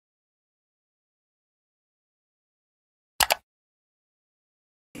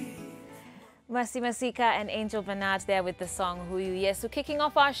Masi Masika and Angel Bernard there with the song Huyu Yesu. Kicking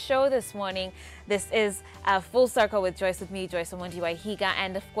off our show this morning, this is Full Circle with Joyce, with me, Joyce Omondi Waihiga.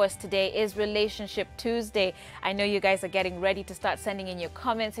 And of course, today is Relationship Tuesday. I know you guys are getting ready to start sending in your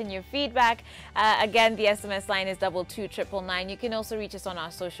comments and your feedback. Again, the SMS line is 22999. You can also reach us on our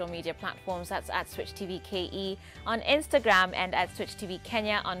social media platforms. That's at Switch TV KE on Instagram and at Switch TV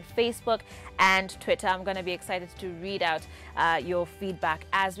Kenya on Facebook and Twitter. I'm going to be excited to read out your feedback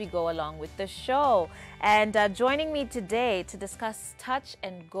as we go along with the show. And joining me today to discuss touch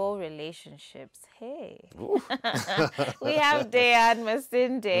and go relationships, hey, we have Dayan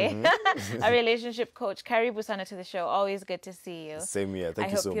Masinde, a relationship coach. Karibu sana to the show. Always good to see you. Same here.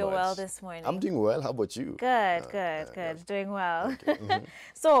 Thank you so much. I hope you're well this morning. I'm doing well. How about you? Good. Doing well. Okay.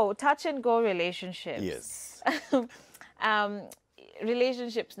 So, touch and go relationships. Yes.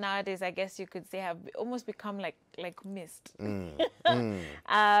 Relationships nowadays, I guess you could say, have almost become like mist.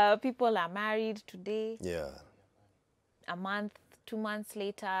 People are married today. Yeah. A month, 2 months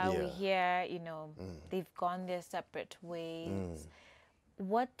later, we hear, they've gone their separate ways.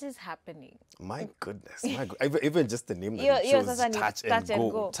 What is happening? My goodness. Even just the name that it shows, touch and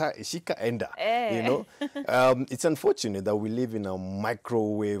go. Shika enda. It's unfortunate that we live in a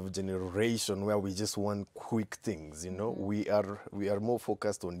microwave generation where we just want quick things. We are more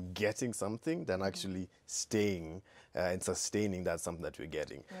focused on getting something than actually staying and sustaining that something that we're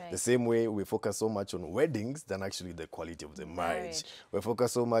getting. Right. The same way we focus so much on weddings than actually the quality of the marriage. We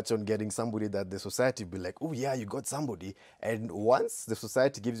focus so much on getting somebody that the society be like, oh yeah, you got somebody. And once the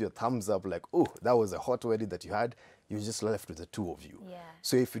society gives you a thumbs up like, oh, that was a hot wedding that you had, you're just left with the two of you. Yeah.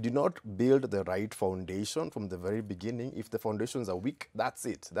 So if you do not build the right foundation from the very beginning, if the foundations are weak, that's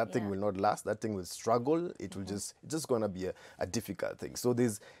it. That thing will not last. That thing will struggle. It will it's just going to be a difficult thing. So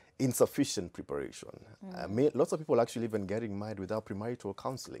there's insufficient preparation. Lots of people actually even getting married without premarital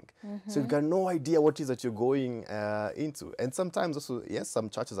counseling. So you've got no idea what it is that you're going into. And sometimes also, yes, some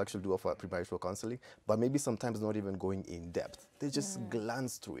churches actually do offer premarital counseling, but maybe sometimes not even going in depth. They just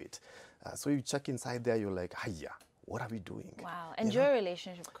glance through it. So you check inside there, you're like, hiya, what are we doing? Wow. And you're a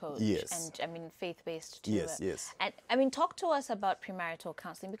relationship coach. Yes. And faith-based too. Yes. And talk to us about premarital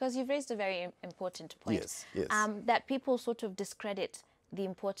counseling, because you've raised a very important point. Yes. That people sort of discredit the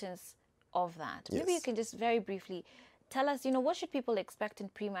importance of that. Maybe you can just very briefly tell us, what should people expect in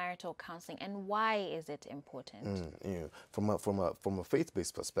premarital counseling and why is it important? From a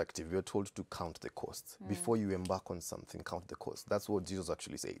faith-based perspective, you're told to count the cost. Before you embark on something, count the cost. That's what Jesus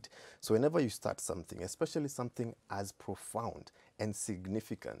actually said. So whenever you start something, especially something as profound and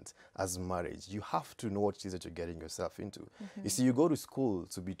significant as marriage, you have to know what it is that you're getting yourself into. You see, you go to school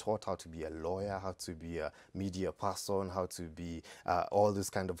to be taught how to be a lawyer, how to be a media person, how to be all these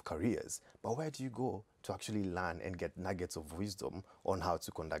kind of careers. But where do you go to actually learn and get nuggets of wisdom on how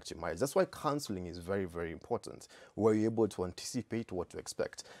to conduct your marriage? That's why counseling is very, very important, where you're able to anticipate what to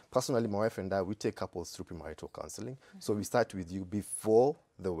expect. Personally, my wife and I, we take couples through premarital counseling. So we start with you before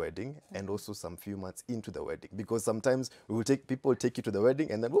the wedding and also some few months into the wedding, because sometimes people take you to the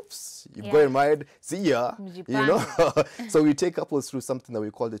wedding and then oops, you've gotten married, see ya, So we take couples through something that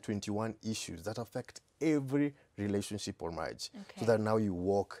we call the 21 issues that affect every relationship or marriage, so that now you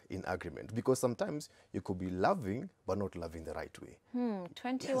walk in agreement, because sometimes you could be loving but not loving the right way.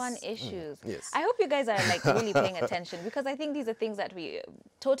 21 issues. Yes. I hope you guys are really paying attention, because I think these are things that we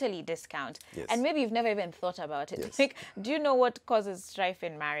totally discount, and maybe you've never even thought about it. Like, do you know what causes strife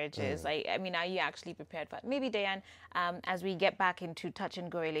in marriages? I mean, are you actually prepared for it? Maybe Dayan, as we get back into touch and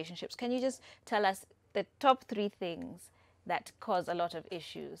go relationships, can you just tell us the top 3 things that cause a lot of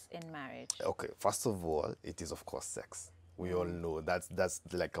issues in marriage? Okay, first of all, it is of course sex. We all know that's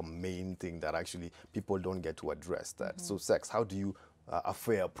like a main thing that actually people don't get to address that. So sex, how do you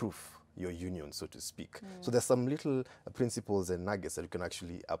affair-proof your union, so to speak? So there's some little principles and nuggets that you can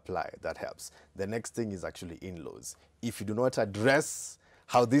actually apply that helps. The next thing is actually in-laws. If you do not address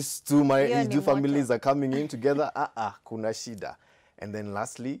how these two families are coming in together, kuna shida. And then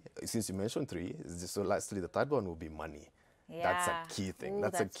lastly, since you mentioned 3, so lastly, the third one will be money. That's a key thing. Ooh,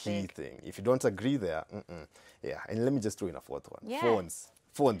 that's a key thing. If you don't agree there, and let me just throw in a 4th one.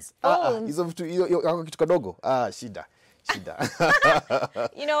 Phones. Kitu kadogo. Shida.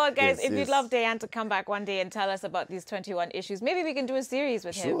 You know what, guys? If you'd love Dayan to come back one day and tell us about these 21 issues, maybe we can do a series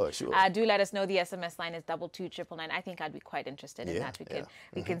with him. Sure. Do let us know. The SMS line is 22999. I think I'd be quite interested in that.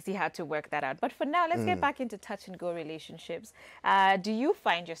 We can see how to work that out. But for now, let's get back into touch and go relationships. Do you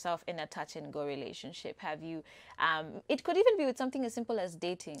find yourself in a touch and go relationship? Have you? It could even be with something as simple as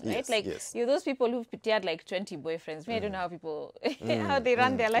dating, right? You're those people who've had like 20 boyfriends. I don't know how people how they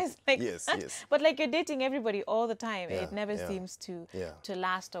run their lives. But like you're dating everybody all the time. it never seems to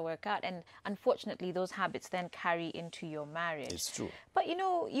last or work out. And unfortunately, those habits then carry into your marriage. It's true. But you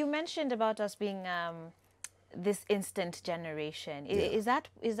know, you mentioned about us being this instant generation. Is that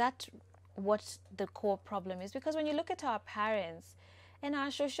what the core problem is? Because when you look at our parents and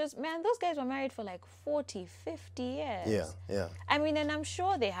our shows, man, those guys were married for like 40, 50 years. Yeah. I mean, and I'm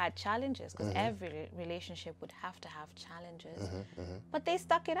sure they had challenges, because every relationship would have to have challenges. But they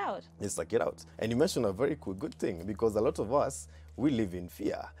stuck it out. They stuck it out. And you mentioned a very good thing, because a lot of us, we live in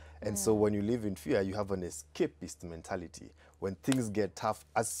fear. And so when you live in fear, you have an escapist mentality. When things get tough,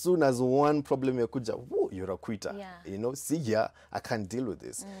 as soon as one problem you're a quitter. You know, see here, I can't deal with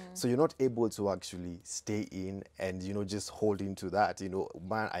this. So you're not able to actually stay in and, you know, just hold into that. You know,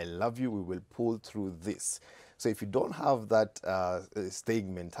 man, I love you, we will pull through this. So if you don't have that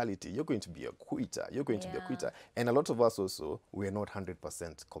staying mentality, you're going to be a quitter. You're going to be a quitter. And a lot of us also, we're not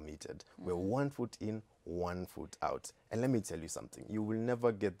 100% committed. We're 1 foot in, 1 foot out. And let me tell you something. You will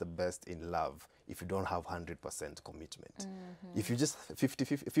never get the best in love if you don't have 100% commitment. If you just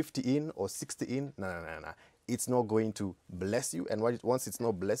 50 in or 60 in, no. It's not going to bless you. And once it's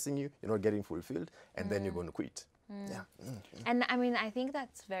not blessing you, you're not getting fulfilled. And then you're going to quit. And I mean, I think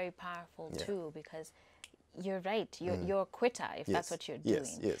that's very powerful too, because you're right. You're a quitter if that's what you're doing.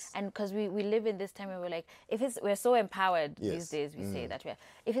 And because we live in this time where we're like, we're so empowered these days. We say that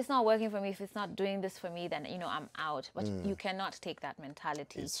if it's not working for me, if it's not doing this for me, then, you know, I'm out. But you cannot take that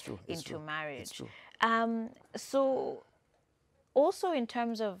mentality into marriage. It's true. So also in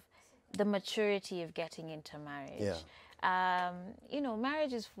terms of the maturity of getting into marriage. You know,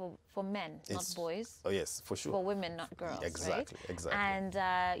 marriage is for men, not boys. Oh, yes, for sure. For women, not girls. Exactly, right? exactly.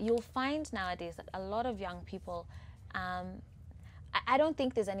 And you'll find nowadays that a lot of young people, I don't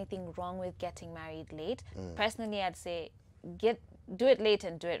think there's anything wrong with getting married late. Personally, I'd say do it late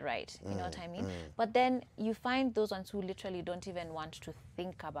and do it right. You know what I mean? But then you find those ones who literally don't even want to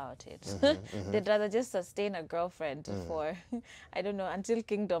think about it. They'd rather just sustain a girlfriend for, I don't know, until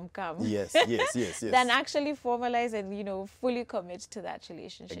kingdom come. Yes. Than actually formalize and, you know, fully commit to that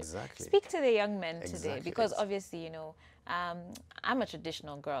relationship. Exactly. Speak to the young men today, because obviously, you know, I'm a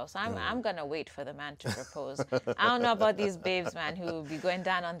traditional girl, so I'm gonna wait for the man to propose. I don't know about these babes, man, who will be going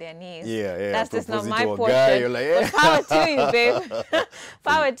down on their knees. That's just not my portion. Like, power to you, babe.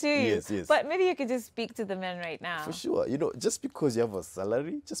 Power to you. Yes. But maybe you could just speak to the men right now. For sure. You know, just because you have a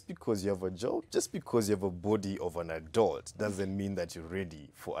salary, just because you have a job, just because you have a body of an adult doesn't mean that you're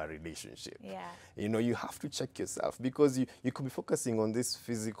ready for a relationship. You know, you have to check yourself, because you could be focusing on this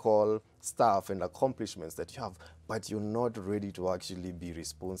physical stuff and accomplishments that you have, but you're not ready to actually be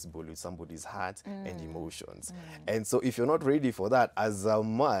responsible with somebody's heart and emotions. And so if you're not ready for that as a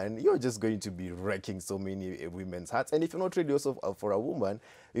man, you're just going to be wrecking so many women's hearts. And if you're not ready also for a woman,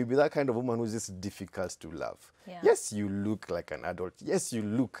 you'll be that kind of woman who's just difficult to love. Yes, you look like an adult. Yes, you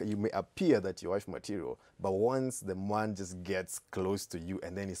may appear that you're wife material, but once the man just gets close to you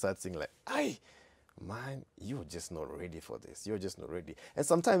and then he starts saying like, "Aye, man, you're just not ready for this. You're just not ready." And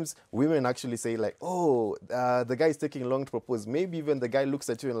sometimes women actually say like, "Oh, the guy is taking long to propose." Maybe even the guy looks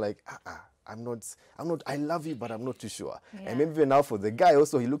at you and like, I'm not, I love you, but I'm not too sure. And maybe even now for the guy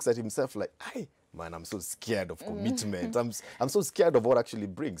also, he looks at himself like, "Aye, man, I'm so scared of commitment. I'm so scared of what actually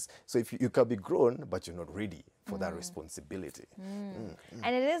brings." So if you can be grown, but you're not ready for that responsibility.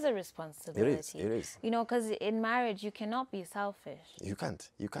 And it is a responsibility. It is. You know, because in marriage, you cannot be selfish. You can't.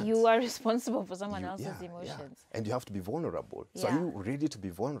 You are responsible for someone else's emotions. And you have to be vulnerable. So are you ready to be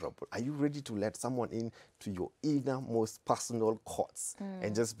vulnerable? Are you ready to let someone in to your innermost personal courts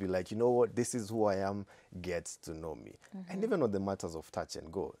and just be like, "You know what, this is who I am, get to know me." And even on the matters of touch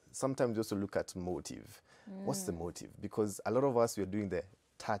and go, sometimes you also look at motive. What's the motive? Because a lot of us, we're doing the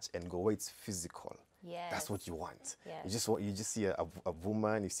touch and go where it's physical. That's what you want. You just see a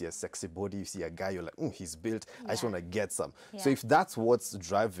woman, you see a sexy body, you see a guy, you're like, he's built, I just want to get some. So if that's what's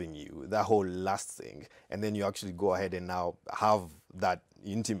driving you, that whole last thing, and then you actually go ahead and now have that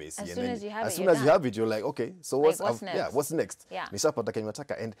intimacy, as and soon as you have it, you're like, okay, so what's next? What's next?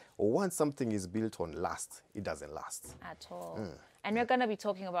 And once something is built on lust, it doesn't last at all. And we're going to be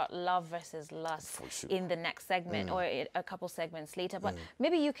talking about love versus lust in the next segment or a couple segments later. But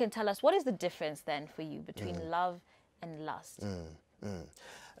maybe you can tell us, what is the difference then for you between love and lust?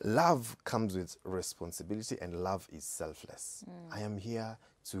 Love comes with responsibility, and love is selfless. I am here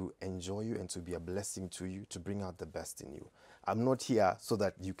to enjoy you and to be a blessing to you, to bring out the best in you. I'm not here so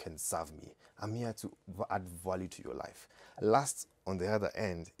that you can serve me. I'm here to add value to your life. Lust, on the other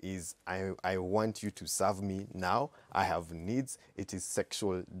end, is I want you to serve me now. I have needs. It is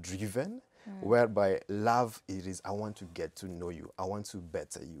sexual driven. whereby love it is, I want to get to know you. I want to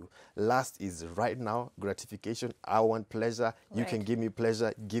better you. Lust is right now, gratification. I want pleasure. You can give me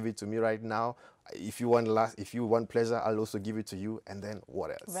pleasure. Give it to me right now. If you want pleasure, I'll also give it to you. And then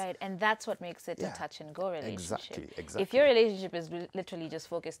what else? Right. And that's what makes it a touch and go relationship. Exactly. If your relationship is literally just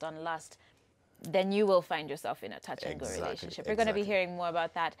focused on lust, then you will find yourself in a touch and go relationship. We're going to be hearing more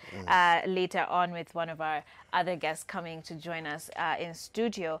about that later on with one of our other guests coming to join us in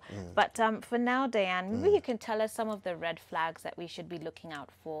studio. But for now, Diane, maybe you can tell us some of the red flags that we should be looking out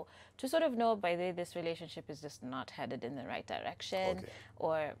for to sort of know by the way this relationship is just not headed in the right direction. Okay.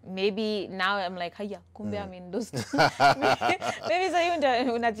 Or maybe now I'm like, haya, kumbe I'm in those. Maybe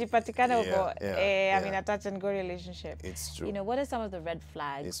unajipatikana uko I'm in a touch and go relationship. It's true. You know, what are some of the red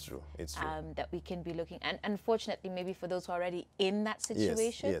flags? It's true. That we can be looking, and unfortunately maybe for those who are already in that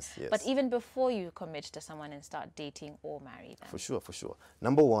situation, yes. But even before you commit to someone and start dating or marry them. For sure.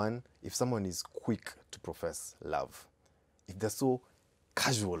 Number one, if someone is quick to profess love, if they're so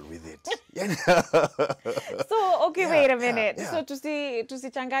casual with it. So okay, wait a minute. So to see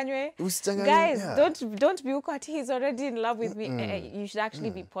changanywe, guys, don't be ukwati. He's already in love with me. You should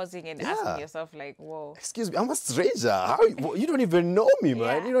actually be pausing and asking yourself, like, whoa. Excuse me, I'm a stranger. How you don't even know me,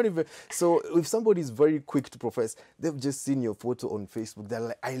 man. You don't even. So if somebody is very quick to profess, they've just seen your photo on Facebook. They're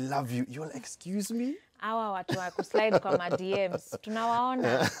like, I love you. You're like, excuse me. Awa watu wa kuslide kwa ma DMs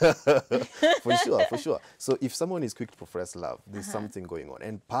tunawaona. For sure. So if someone is quick to profess love, there's something going on,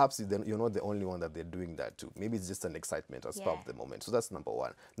 and perhaps you're not the only one that they're doing that to. Maybe it's just an excitement or spur of the moment. So that's number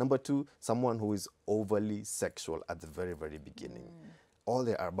one. Number two, someone who is overly sexual at the very, very beginning. All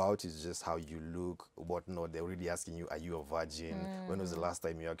they're about is just how you look, whatnot. They're really asking you, are you a virgin? When was the last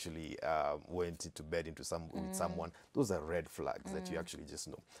time you actually went into bed with someone? Those are red flags that you actually just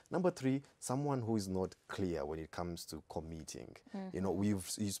know. Number three, someone who is not clear when it comes to committing. You know, you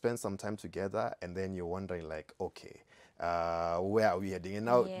spend some time together and then you're wondering like, okay, where are we heading? And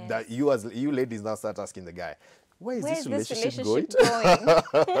now that you ladies now start asking the guy, where is this relationship going?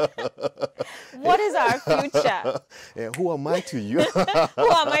 What is our future? Who am I to you? Who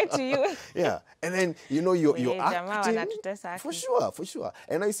am I to you? And then, you know, you're acting. For sure.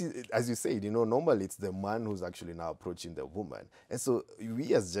 And I see, as you said, you know, normally it's the man who's actually now approaching the woman. And so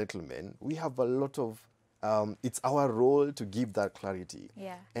we as gentlemen, we have a lot of, it's our role to give that clarity.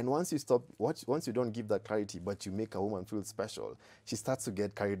 And once you don't give that clarity, but you make a woman feel special, she starts to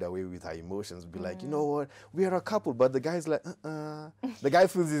get carried away with her emotions, be like, you know what, we are a couple, but the guy's like, the guy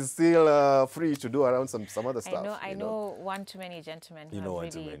feels he's still free to do around some other stuff. I know one too many gentlemen who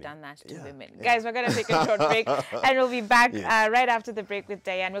have really done that to women. Guys, we're going to take a short break, and we'll be back right after the break with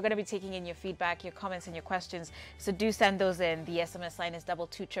Diane. We're going to be taking in your feedback, your comments, and your questions, so do send those in. The SMS line is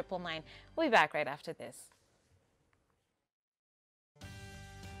 22999. We'll be back right after this.